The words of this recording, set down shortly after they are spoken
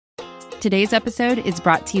Today's episode is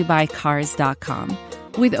brought to you by Cars.com.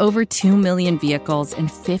 With over 2 million vehicles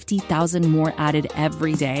and 50,000 more added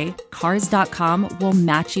every day, Cars.com will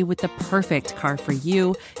match you with the perfect car for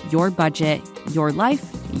you, your budget, your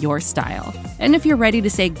life, your style. And if you're ready to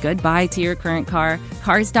say goodbye to your current car,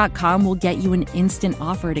 Cars.com will get you an instant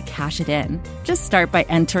offer to cash it in. Just start by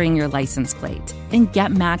entering your license plate and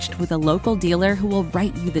get matched with a local dealer who will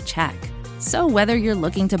write you the check. So whether you're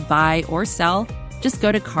looking to buy or sell, just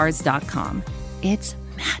go to Cars.com. It's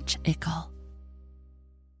magical. All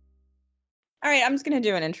right, I'm just going to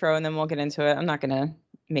do an intro and then we'll get into it. I'm not going to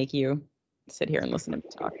make you sit here and listen to me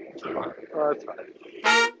talk. That's fine.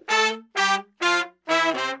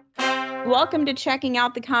 Welcome to Checking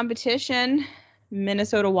Out the Competition,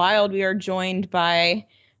 Minnesota Wild. We are joined by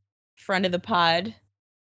friend of the pod,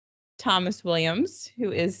 Thomas Williams,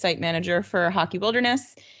 who is site manager for Hockey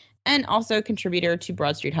Wilderness and also contributor to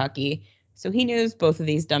Broad Street Hockey. So he knows both of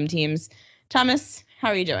these dumb teams. Thomas, how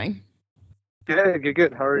are you doing?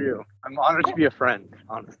 Good. How are you? I'm honored to be a friend,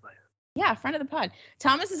 honestly. Yeah, friend of the pod.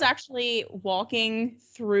 Thomas is actually walking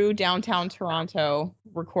through downtown Toronto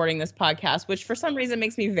recording this podcast, which for some reason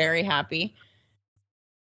makes me very happy.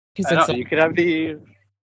 I know, you could have the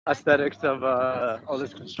aesthetics of all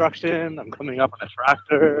this construction. I'm coming up on a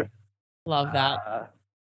tractor. Love that.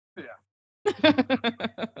 Yeah.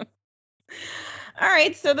 All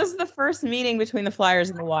right, so this is the first meeting between the Flyers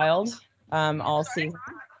and the Wild all season.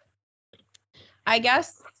 I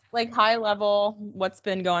guess, like, high level, what's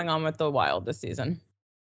been going on with the Wild this season?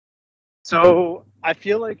 So I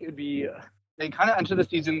feel like they kind of enter the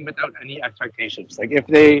season without any expectations. Like, if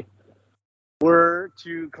they were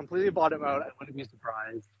to completely bottom out, I wouldn't be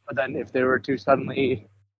surprised. But then if they were to suddenly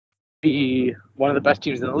be one of the best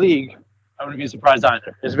teams in the league, I wouldn't be surprised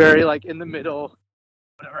either. It's very, like, in the middle,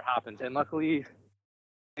 whatever happens. And luckily,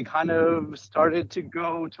 they kind of started to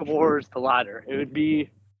go towards the latter. They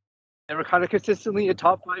were kind of consistently a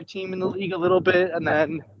top 5 team in the league a little bit and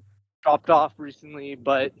then dropped off recently,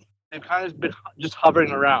 but they've kind of been just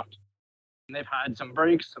hovering around. And they've had some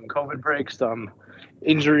breaks, some COVID breaks, some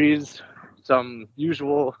injuries, some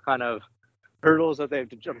usual kind of hurdles that they have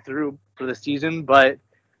to jump through for the season. But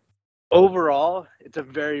overall, it's a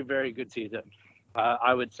very, very good season,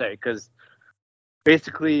 I would say, because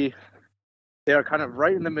basically they are kind of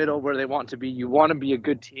right in the middle where they want to be. You want to be a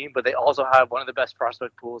good team, but they also have one of the best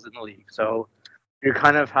prospect pools in the league. So you're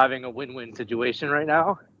kind of having a win-win situation right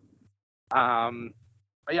now.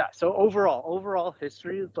 But yeah, so overall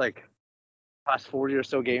history, like past 40 or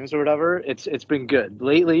so games or whatever, it's been good.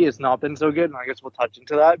 Lately, it's not been so good, and I guess we'll touch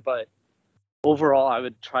into that. But overall, I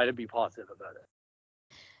would try to be positive about it.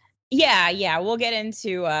 Yeah, we'll get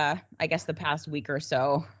into, I guess, the past week or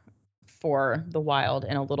so for the Wild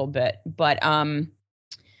in a little bit. But one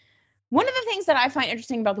of the things that I find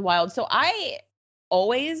interesting about the Wild, so I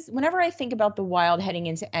always, whenever I think about the Wild heading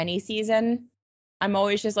into any season, I'm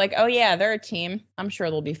always just like, oh yeah, they're a team. I'm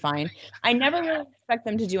sure they'll be fine. I never really expect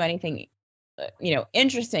them to do anything,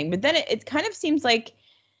 interesting. But then it kind of seems like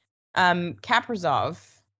Kaprizov.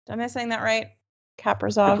 Am I saying that right?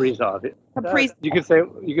 Kaprizov. You can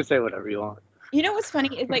say whatever you want. You know what's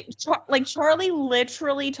funny is like Charlie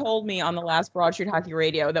literally told me on the last Broad Street Hockey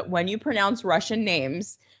Radio that when you pronounce Russian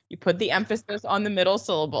names, you put the emphasis on the middle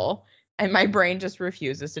syllable, and my brain just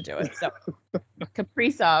refuses to do it. So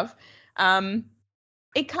Kaprizov,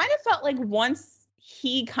 it kind of felt like once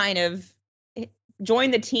he kind of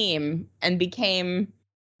joined the team and became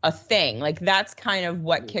a thing, like that's kind of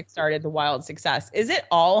what kickstarted the Wild success. Is it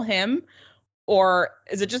all him? Or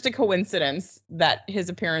is it just a coincidence that his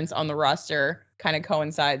appearance on the roster kind of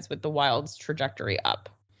coincides with the Wild's trajectory up?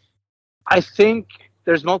 I think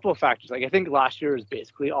there's multiple factors. Like, I think last year was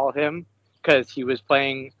basically all him because he was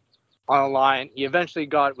playing on a line. He eventually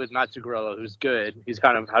got with Matt Zuccarello, who's good. He's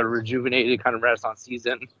kind of had a rejuvenated kind of renaissance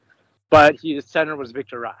season. But his center was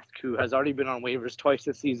Victor Rask, who has already been on waivers twice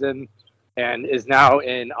this season and is now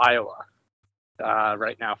in Iowa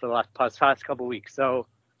right now for the past couple weeks. So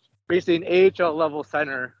basically an AHL level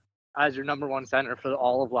center as your number one center for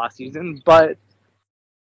all of last season. But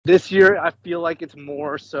this year, I feel like it's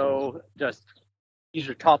more so just he's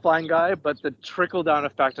your top line guy, but the trickle down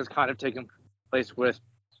effect has kind of taken place with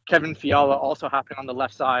Kevin Fiala also happening on the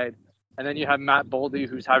left side. And then you have Matt Boldy,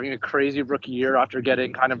 who's having a crazy rookie year after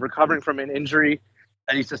getting kind of recovering from an injury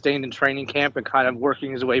that he sustained in training camp and kind of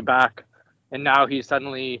working his way back. And now he's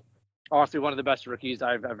suddenly honestly one of the best rookies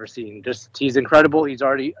I've ever seen. Just he's incredible. He's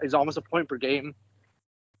almost a point per game.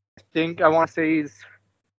 I want to say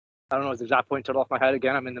I don't know his exact point total off my head.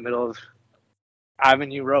 Again, I'm in the middle of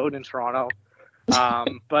Avenue Road in Toronto.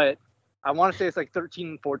 But I want to say it's like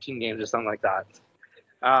 13, 14 games or something like that.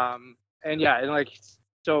 And yeah, and like,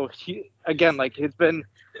 so he, again, like, it's been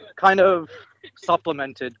kind of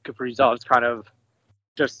supplemented Kaprizov's kind of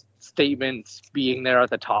just statements being there at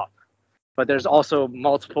the top. But there's also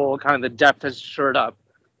multiple, kind of the depth has shored up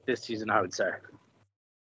this season, I would say.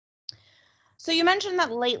 So you mentioned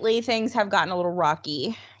that lately things have gotten a little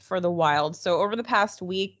rocky for the Wild. So over the past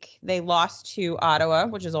week, they lost to Ottawa,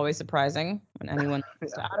 which is always surprising when anyone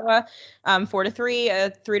loses to Ottawa. 4-3,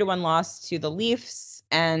 a 3-1 loss to the Leafs,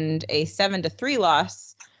 and a 7-3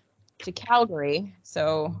 loss to Calgary.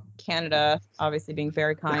 So Canada obviously being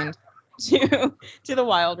very kind to the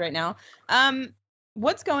Wild right now.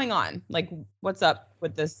 What's going on? Like, what's up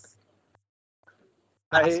with this?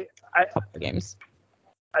 Games.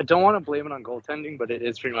 I don't want to blame it on goaltending, but it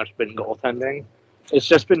has pretty much been goaltending. It's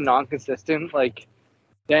just been non-consistent. Like,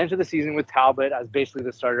 the end of the season with Talbot as basically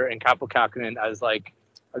the starter and Kaapo Kähkönen as like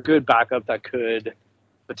a good backup that could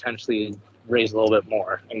potentially raise a little bit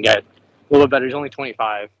more and get a little bit better. He's only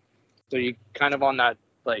 25, so you kind of on that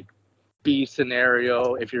like B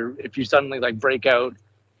scenario. If you suddenly like break out,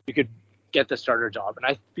 you could get the starter job, and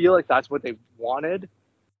I feel like that's what they wanted,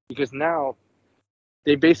 because now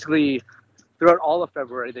they basically throughout all of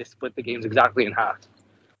February they split the games exactly in half.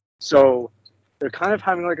 So they're kind of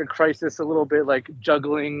having like a crisis a little bit, like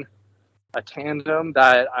juggling a tandem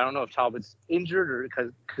that I don't know if Talbot's injured or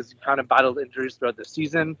because he kind of battled injuries throughout the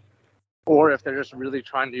season, or if they're just really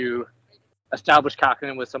trying to establish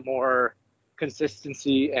Kähkönen with some more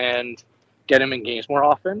consistency and get him in games more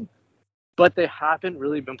often. But they haven't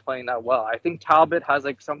really been playing that well. I think Talbot has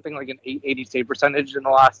like something like an 880 save percentage in the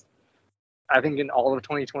last, I think in all of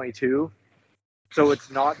 2022. So it's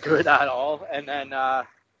not good at all. And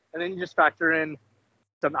then you just factor in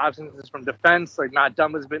some absences from defense. Like Matt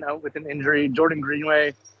Dumba has been out with an injury. Jordan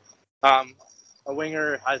Greenway, a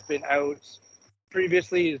winger, has been out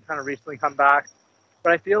previously. He's kind of recently come back.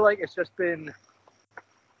 But I feel like it's just been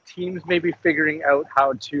teams maybe figuring out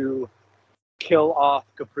how to kill off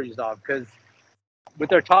Kaprizov, because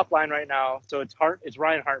with their top line right now, so it's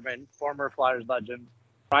Ryan Hartman, former Flyers legend,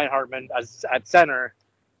 Ryan Hartman at center,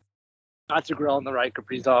 Mats Zuccarello on the right,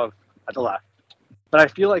 Kaprizov at the left. But I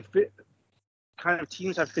feel like kind of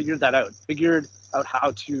teams have figured out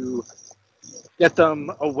how to get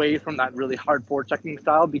them away from that really hard forechecking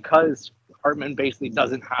style, because Hartman basically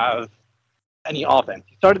doesn't have any offense.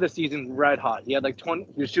 He started the season red hot. He had like he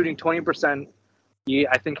was shooting 20%. He,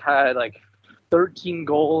 I think, had like 13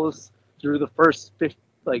 goals through the first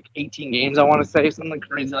 18 games, I want to say, something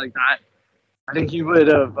crazy like that. I think he would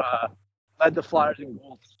have led the Flyers in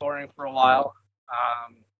goal scoring for a while.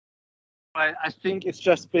 But I think it's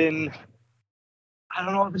just been, I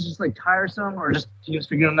don't know if it's just like tiresome or just teams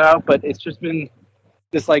figuring it out, but it's just been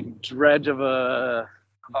this like dredge of a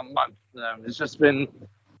month for them. It's just been,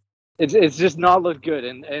 it's just not looked good.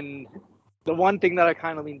 And the one thing that I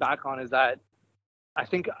kind of lean back on is that I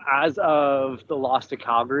think as of the loss to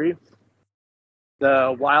Calgary,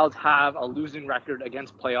 the Wild have a losing record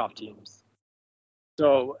against playoff teams.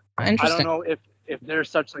 So I don't know if they're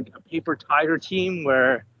such like a paper tiger team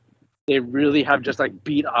where they really have just like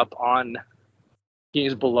beat up on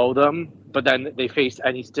teams below them, but then they face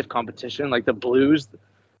any stiff competition like the Blues.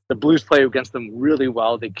 The Blues play against them really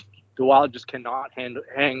well. The Wild just cannot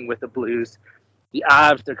hang with the Blues. The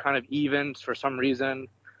Avs, they're kind of even for some reason.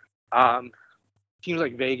 Teams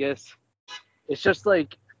like Vegas, it's just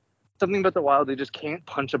like something about the Wild. They just can't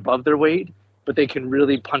punch above their weight, but they can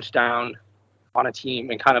really punch down on a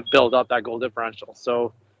team and kind of build up that goal differential.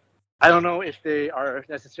 So I don't know if they are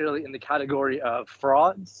necessarily in the category of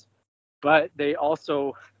frauds, but they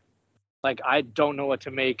also, like, I don't know what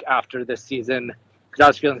to make after this season, because I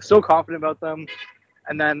was feeling so confident about them.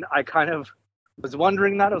 And then I kind of was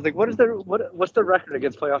wondering that. I was like, what's the record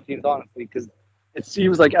against playoff teams, honestly? Because it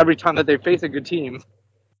seems like every time that they face a good team,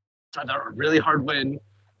 it's either a really hard win,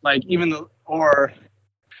 like or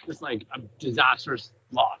just like a disastrous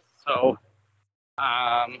loss. So,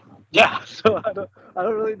 so I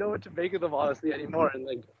don't really know what to make of them, honestly, anymore. And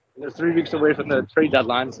like, they're 3 weeks away from the trade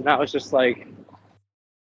deadline, so now it's just like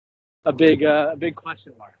a big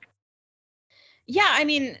question mark. Yeah, I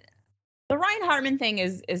mean, the Ryan Hartman thing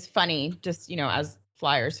is funny, just, as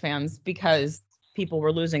Flyers fans, because people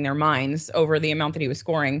were losing their minds over the amount that he was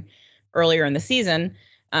scoring earlier in the season,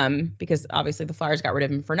 because obviously the Flyers got rid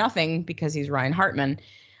of him for nothing because he's Ryan Hartman.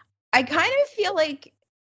 I kind of feel like,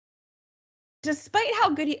 despite how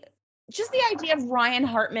good just the idea of Ryan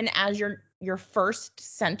Hartman as your first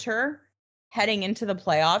center heading into the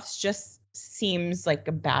playoffs just seems like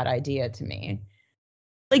a bad idea to me.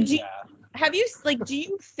 Like, do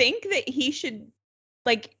you think that he should,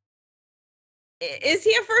 like, is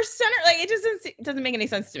he a first center? Like, it doesn't make any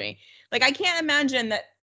sense to me. Like, I can't imagine that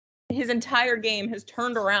his entire game has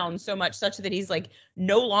turned around so much such that he's like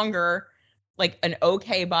no longer like an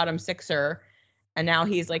okay bottom sixer, and now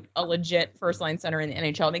he's like a legit first line center in the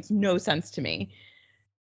NHL. It makes no sense to me.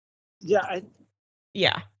 Yeah.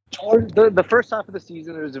 Yeah. The first half of the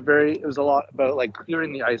season, it was a lot about like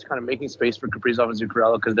clearing the ice, kind of making space for Kaprizov and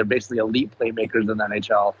Zuccarello because they're basically elite playmakers in the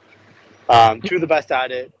NHL. Two of the best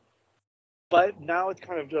at it. But now it's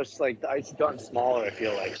kind of just like the ice has gotten smaller, I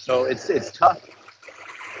feel like. So it's tough.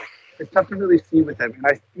 It's tough to really see with them. And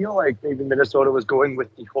I feel like maybe Minnesota was going with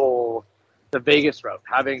the Vegas route,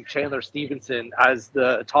 having Chandler Stevenson as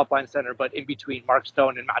the top line center, but in between Mark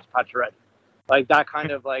Stone and Matt Pacioretty. Like that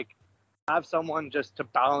kind of like have someone just to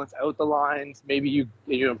balance out the lines. Maybe you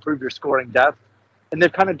improve your scoring depth. And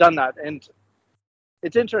they've kind of done that. And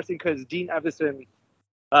it's interesting because Dean Evason,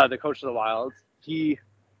 the coach of the Wild, he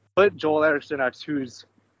put Joel Eriksson Ek, who's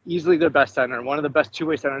easily their best center, one of the best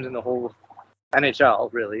two-way centers in the whole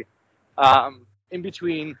NHL, really, in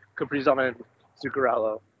between Kaprizov and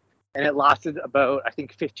Zuccarello. And it lasted about, I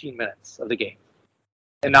think, 15 minutes of the game.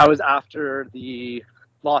 And that was after the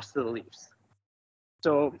loss to the Leafs.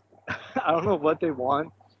 So I don't know what they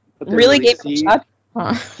want. But they really gave a shot?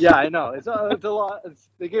 Huh. Yeah, I know. It's a lot.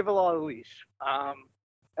 They gave a lot of leash.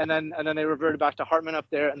 And then they reverted back to Hartman up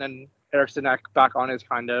there, and then Eriksson Ek back on his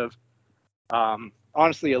kind of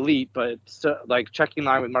honestly elite, but like checking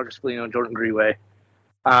line with Marcus Foligno and Jordan Greenway.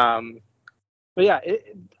 But yeah,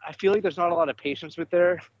 I feel like there's not a lot of patience with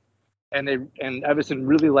there, and Evason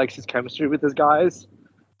really likes his chemistry with his guys.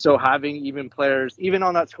 So having even players, even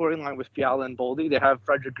on that scoring line with Fiala and Boldy, they have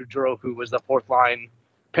Frederick Gaudreau, who was the fourth line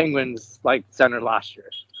Penguins like center last year.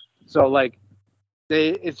 So like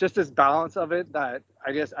it's just this balance of it that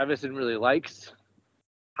I guess Evason really likes,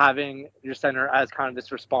 having your center as kind of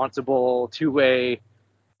this responsible two-way,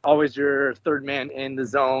 always your third man in the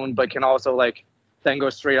zone, but can also like then go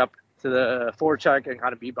straight up to the forecheck and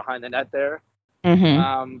kind of be behind the net there.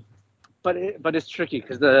 Mm-hmm. But it's tricky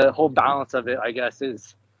because the whole balance of it, I guess,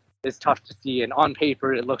 is tough to see, and on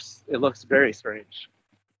paper it looks very strange.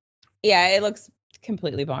 Yeah, it looks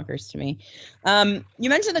completely bonkers to me. You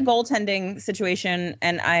mentioned the goaltending situation,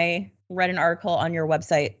 and I read an article on your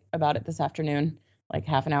website about it this afternoon, like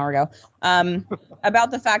half an hour ago,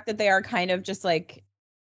 about the fact that they are kind of just like,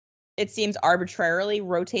 it seems arbitrarily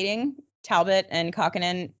rotating Talbot and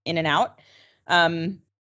Kakkonen in and out.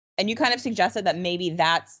 And you kind of suggested that maybe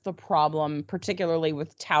that's the problem, particularly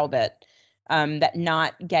with Talbot, that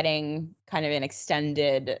not getting kind of an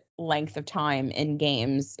extended length of time in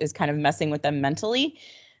games is kind of messing with them mentally.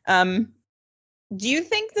 Do you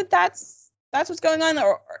think that that's what's going on?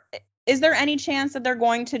 Or is there any chance that they're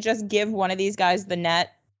going to just give one of these guys the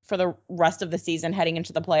net for the rest of the season heading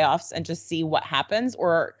into the playoffs and just see what happens?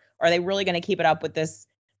 Or are they really going to keep it up with this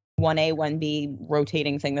 1A, 1B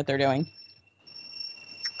rotating thing that they're doing?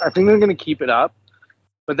 I think they're going to keep it up,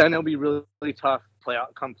 but then it'll be really, really tough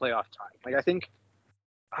come playoff time. Like I think,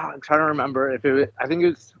 I'm trying to remember if it was, I think it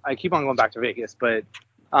was, I keep on going back to Vegas, but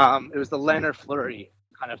it was the Leonard Fleury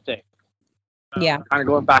kind of thing. Yeah. Kind of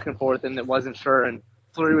going back and forth, and it wasn't sure, and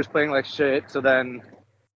Fleury was playing like shit, so then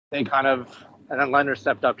they and then Leonard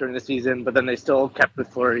stepped up during the season, but then they still kept with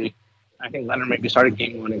Fleury. I think Leonard maybe started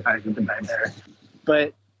game one and kind of did the bad there.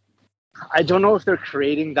 But I don't know if they're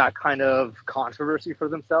creating that kind of controversy for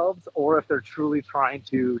themselves or if they're truly trying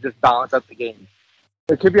to just balance out the game.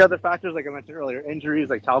 There could be other factors, like I mentioned earlier, injuries,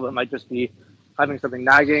 like Talbot might just be having something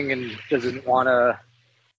nagging and doesn't want to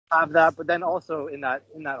have that. But then also in that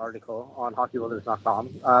article on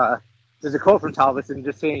HockeyWilderness.com, there's a quote from Talbot and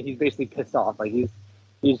just saying he's basically pissed off. Like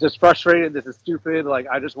he's just frustrated. This is stupid. Like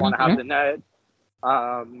I just want to have the net.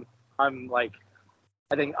 I'm like,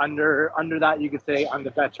 I think under that you could say I'm the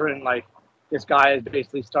veteran. Like this guy has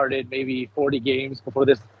basically started maybe 40 games before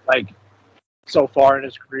this, like so far in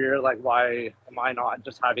his career. Like why am I not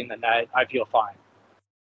just having the net? I feel fine,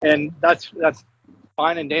 and that's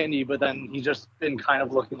fine and dandy. But then he's just been kind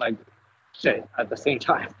of looking like shit at the same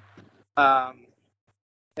time. And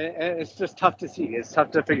it's just tough to see. It's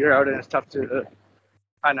tough to figure out, and it's tough to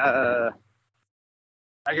kind of,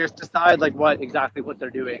 I guess, decide like what they're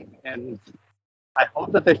doing. And I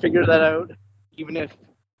hope that they figure that out, even if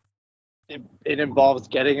it involves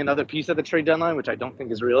getting another piece at the trade deadline, which I don't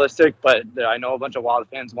think is realistic. But I know a bunch of Wild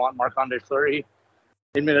fans want Marc-Andre Fleury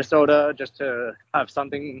in Minnesota just to have some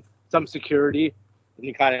security, and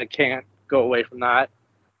you kind of can't go away from that.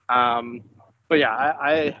 But yeah,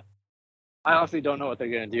 I honestly don't know what they're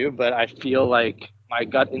going to do, but I feel like my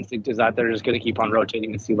gut instinct is that they're just going to keep on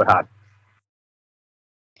rotating and see what happens.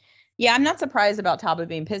 Yeah, I'm not surprised about Talbot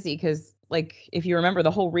being pissy because like, if you remember,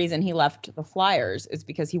 the whole reason he left the Flyers is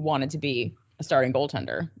because he wanted to be a starting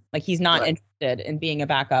goaltender. Like, he's not interested in being a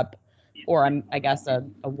backup or, I guess, a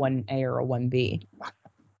 1A or a 1B.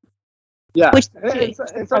 Yeah,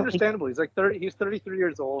 it's understandable. He's like 30. He's 33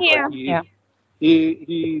 years old. Yeah, like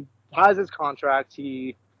he has his contract.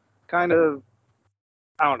 He kind of,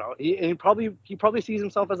 I don't know. He probably sees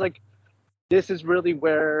himself as like, this is really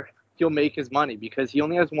where he'll make his money, because he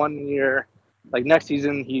only has 1 year. Like, next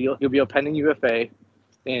season, he'll be a pending UFA.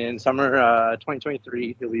 In summer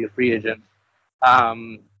 2023, he'll be a free agent.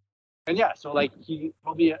 And yeah, so like, he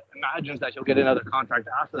probably imagines that he'll get another contract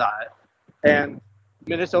after that. And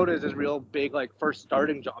Minnesota is his real big, like, first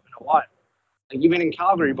starting job in a while. Like, even in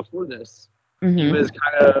Calgary before this, he was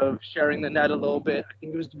kind of sharing the net a little bit. I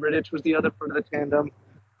think it was Rittich was the other part of the tandem.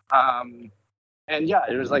 And yeah,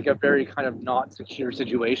 it was like a very kind of not secure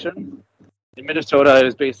situation. In Minnesota, it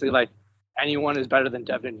was basically like, anyone is better than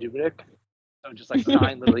Devin Dubnyk. So just like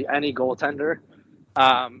sign literally any goaltender.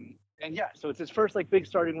 And yeah, so it's his first like big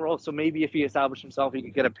starting role. So maybe if he established himself, he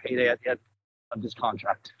could get a payday at the end of this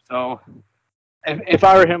contract. So if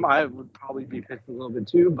I were him, I would probably be pissed a little bit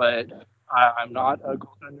too, but I'm not a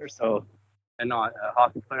goaltender, so, and not a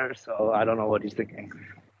hockey player, so I don't know what he's thinking.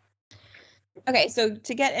 Okay, so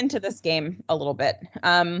to get into this game a little bit,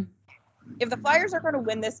 if the Flyers are going to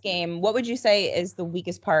win this game, what would you say is the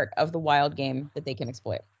weakest part of the Wild game that they can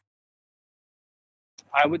exploit?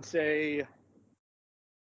 I would say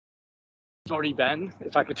Jordie Benn,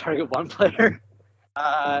 if I could target one player.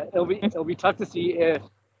 It'll be tough to see if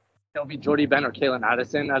it'll be Jordie Benn or Calen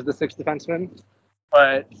Addison as the sixth defenseman.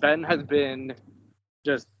 But Ben has been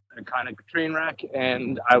just a kind of train wreck,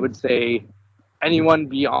 and I would say anyone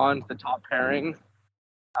beyond the top pairing,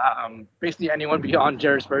 basically anyone beyond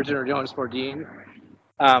Jared Spurgeon or Jonas Bordin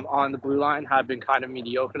on the blue line have been kind of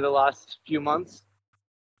mediocre the last few months.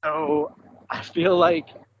 So I feel like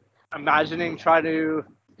imagining trying to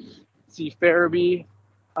see Farabee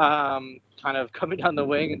kind of coming down the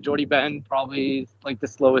wing, and Jordie Benn probably like the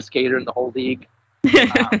slowest skater in the whole league.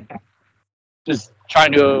 Just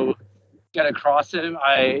trying to get across him.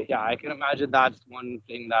 I can imagine that's one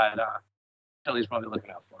thing that Philly's probably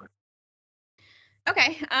looking out for.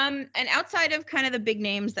 Okay. And outside of kind of the big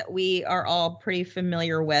names that we are all pretty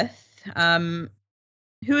familiar with,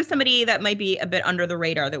 who is somebody that might be a bit under the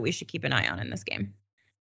radar that we should keep an eye on in this game?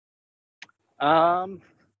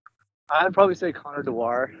 I'd probably say Connor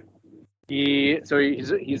Dewar.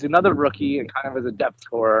 He's another rookie and kind of as a depth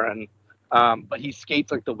scorer, and but he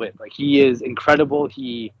skates like the wind. Like, he is incredible.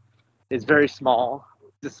 He is very small.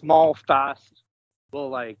 The small, fast, will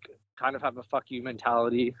like kind of have a fuck you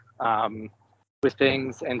mentality with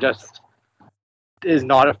things, and just is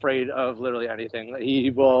not afraid of literally anything.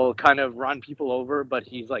 He will kind of run people over, but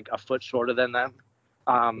he's like a foot shorter than them.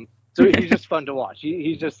 So he's just fun to watch.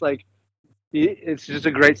 He's just like, it's just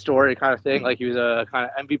a great story kind of thing. Like, he was a kind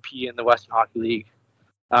of MVP in the Western Hockey League.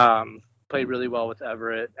 Played really well with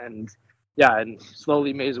Everett, and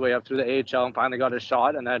slowly made his way up through the AHL and finally got his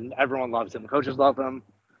shot. And then everyone loves him. The coaches love him,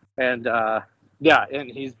 and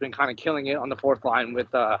and he's been kind of killing it on the fourth line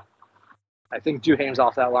with I think Duhaime's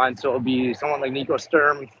off that line, so it'll be someone like Nico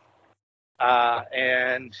Sturm,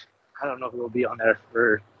 and I don't know who will be on there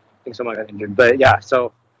for. I think someone got injured, but yeah.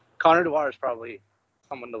 So Connor Dewar is probably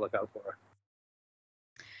someone to look out for.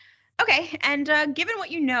 Okay, and given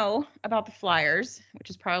what you know about the Flyers, which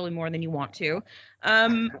is probably more than you want to,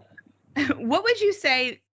 what would you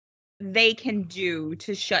say they can do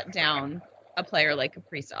to shut down a player like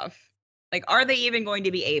Kaprizov? Like, are they even going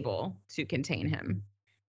to be able to contain him?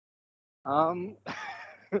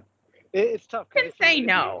 It's tough. I can say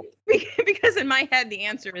no, because in my head the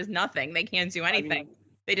answer is nothing. They can't do anything.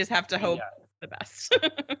 They just have to hope the best.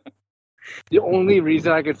 The only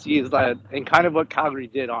reason I could see is that, and kind of what Calgary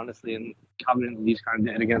did, honestly, and Calgary and the Leafs kind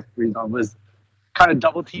of did against Kaprizov, was kind of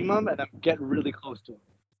double team him and then get really close to him.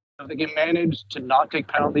 So if they can manage to not take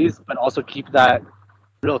penalties, but also keep that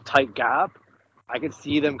real tight gap, I could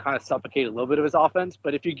see them kind of suffocate a little bit of his offense.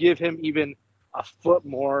 But if you give him even a foot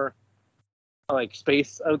more like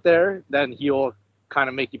space out there, then he'll kind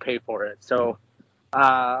of make you pay for it. So,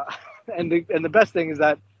 and the best thing is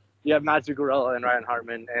that you have Matt Zuccarello and Ryan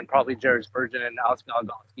Hartman and probably Jared Spurgeon and Alex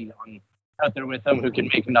Galgoski out there with them who can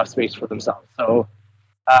make enough space for themselves. So,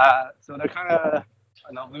 so they're kind of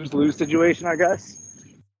in a lose-lose situation, I guess,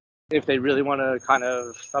 if they really want to kind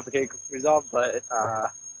of suffocate Kaprizov. But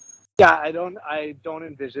I don't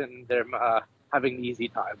envision them having an easy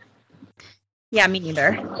time. Yeah, me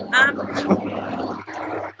neither.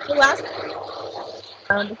 The last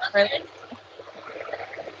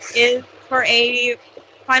is for a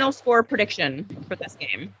final score prediction for this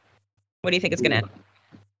game. What do you think it's going to end?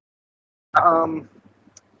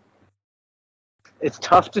 It's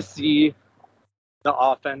tough to see the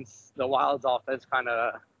Wild's offense kind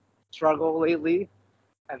of struggle lately,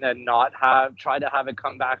 and then not try to have a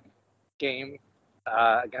comeback game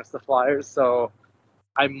against the Flyers. So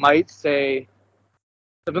I might say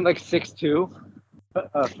something like 6-2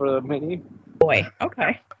 for the mini. Boy,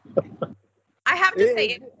 okay. I have to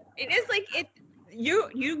say it is like it.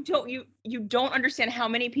 You don't understand how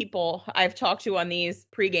many people I've talked to on these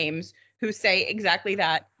pre-games who say exactly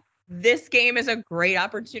that. This game is a great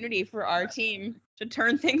opportunity for our team to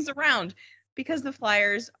turn things around because the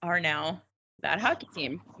Flyers are now that hockey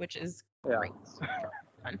team, which is great.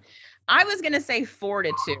 I was gonna say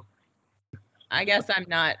 4-2. I guess I'm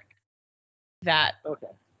not that. Okay.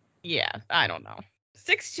 Yeah, I don't know.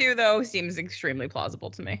 6-2 though seems extremely plausible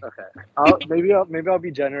to me. Okay. Maybe I'll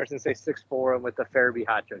be generous and say 6-4 and with the Farabee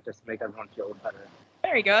hat trick just to make everyone feel better.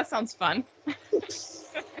 There you go. That sounds fun.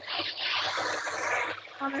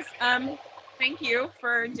 Thomas, thank you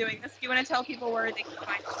for doing this. Do you want to tell people where they can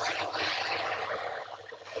find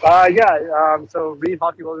you? So read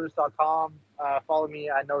hockeywilderness.com. Follow me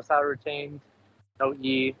at No Sour Retained, no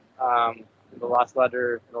E, in the last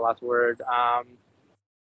letter, in the last word.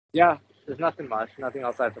 There's nothing much. Nothing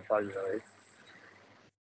else I have to plug, really.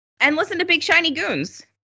 And listen to Big Shiny Goons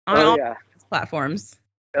on all platforms.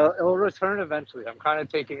 It'll return eventually. I'm kind of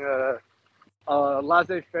taking a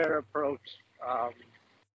laissez-faire approach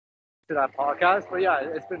to that podcast. But yeah,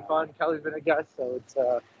 it's been fun. Kelly's been a guest, so it's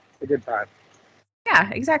a good time. Yeah,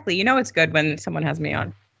 exactly. You know it's good when someone has me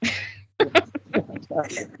on. All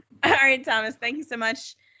right, Thomas, thank you so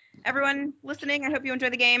much. Everyone listening, I hope you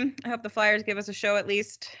enjoy the game. I hope the Flyers give us a show at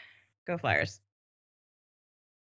least. Go Flyers.